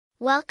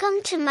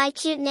Welcome to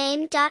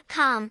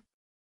mycutename.com.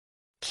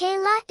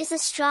 Keila is a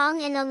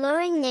strong and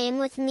alluring name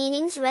with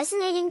meanings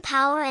resonating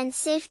power and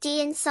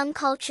safety in some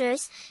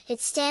cultures.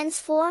 It stands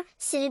for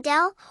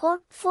citadel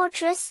or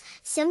fortress,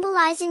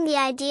 symbolizing the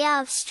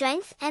idea of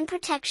strength and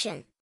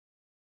protection.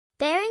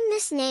 Bearing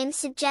this name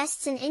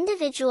suggests an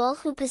individual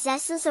who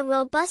possesses a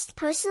robust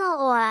personal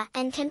aura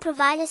and can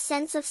provide a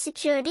sense of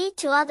security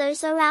to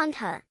others around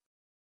her.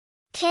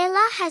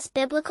 Keila has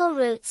biblical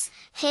roots,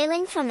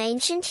 hailing from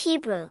ancient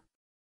Hebrew.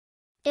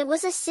 It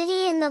was a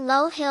city in the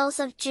low hills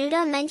of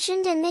Judah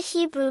mentioned in the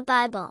Hebrew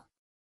Bible.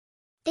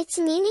 Its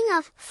meaning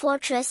of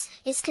fortress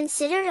is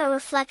considered a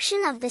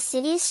reflection of the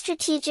city's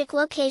strategic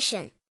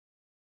location.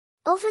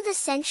 Over the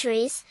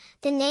centuries,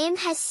 the name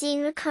has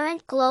seen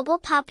recurrent global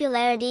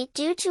popularity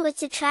due to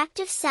its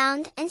attractive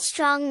sound and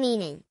strong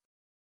meaning.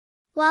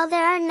 While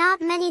there are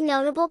not many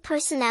notable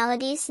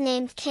personalities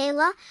named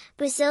Keila,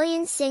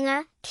 Brazilian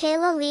singer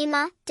Keila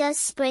Lima does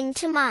spring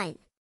to mind.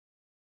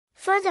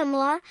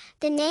 Furthermore,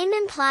 the name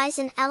implies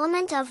an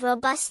element of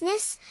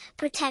robustness,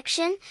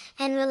 protection,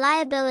 and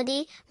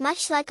reliability,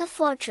 much like a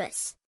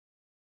fortress.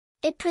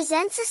 It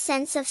presents a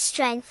sense of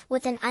strength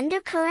with an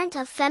undercurrent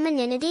of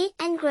femininity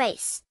and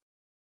grace.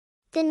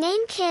 The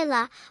name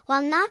Keila,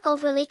 while not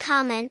overly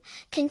common,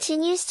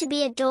 continues to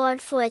be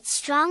adored for its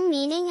strong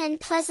meaning and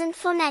pleasant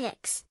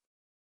phonetics.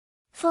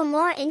 For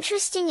more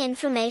interesting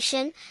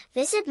information,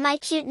 visit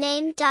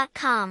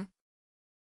mycutename.com.